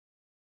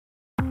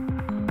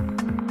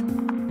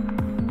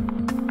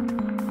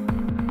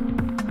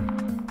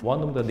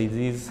One of the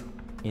diseases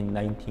in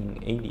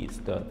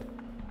 1980s that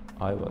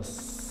I was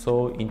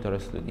so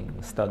interested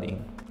in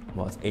studying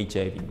was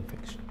HIV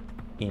infection.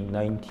 In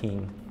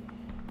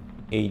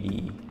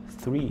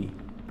 1983,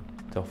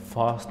 the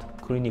first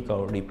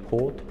clinical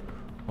report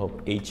of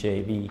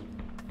HIV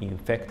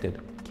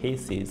infected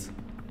cases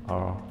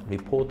are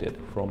reported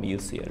from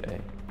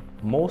UCLA.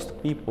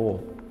 Most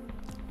people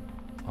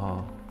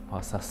are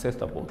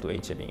susceptible to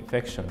HIV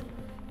infection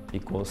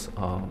because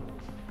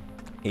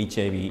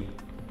HIV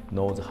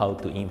knows how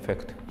to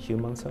infect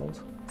human cells.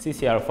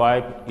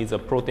 CCR5 is a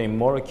protein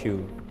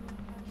molecule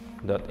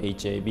that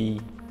HIV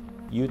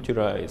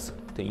utilizes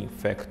to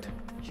infect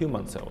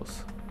human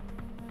cells.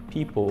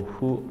 People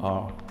who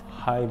are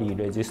highly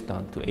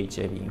resistant to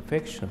HIV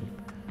infection,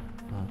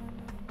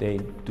 they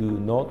do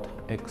not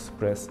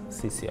express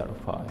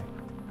CCR5.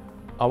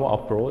 Our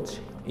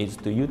approach is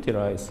to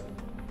utilize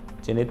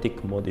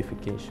genetic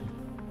modification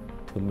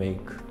to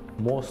make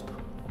most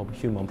of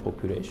human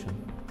population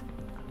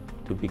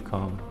to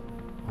become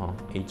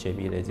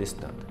HIV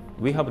resistant.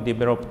 We have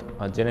developed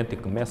a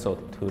genetic method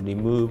to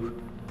remove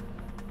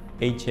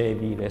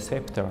HIV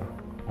receptor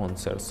on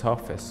cell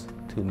surface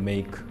to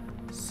make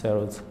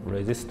cells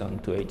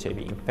resistant to HIV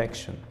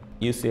infection.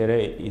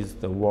 UCLA is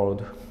the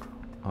world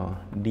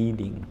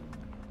leading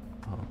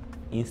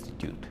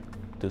institute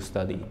to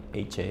study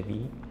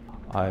HIV.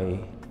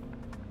 I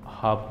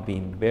have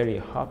been very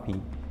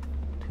happy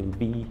to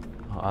be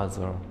as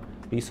a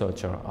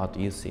researcher at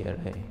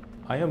UCLA.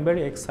 I am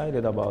very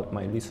excited about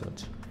my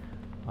research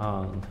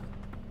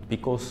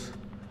because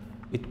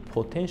it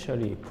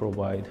potentially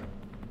provides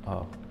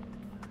a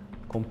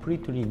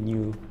completely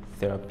new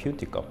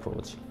therapeutic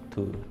approach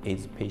to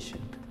AIDS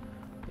patients.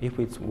 If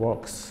it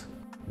works,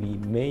 we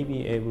may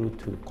be able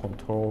to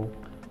control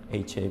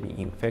HIV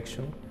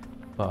infection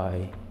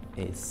by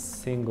a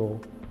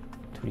single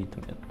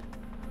treatment.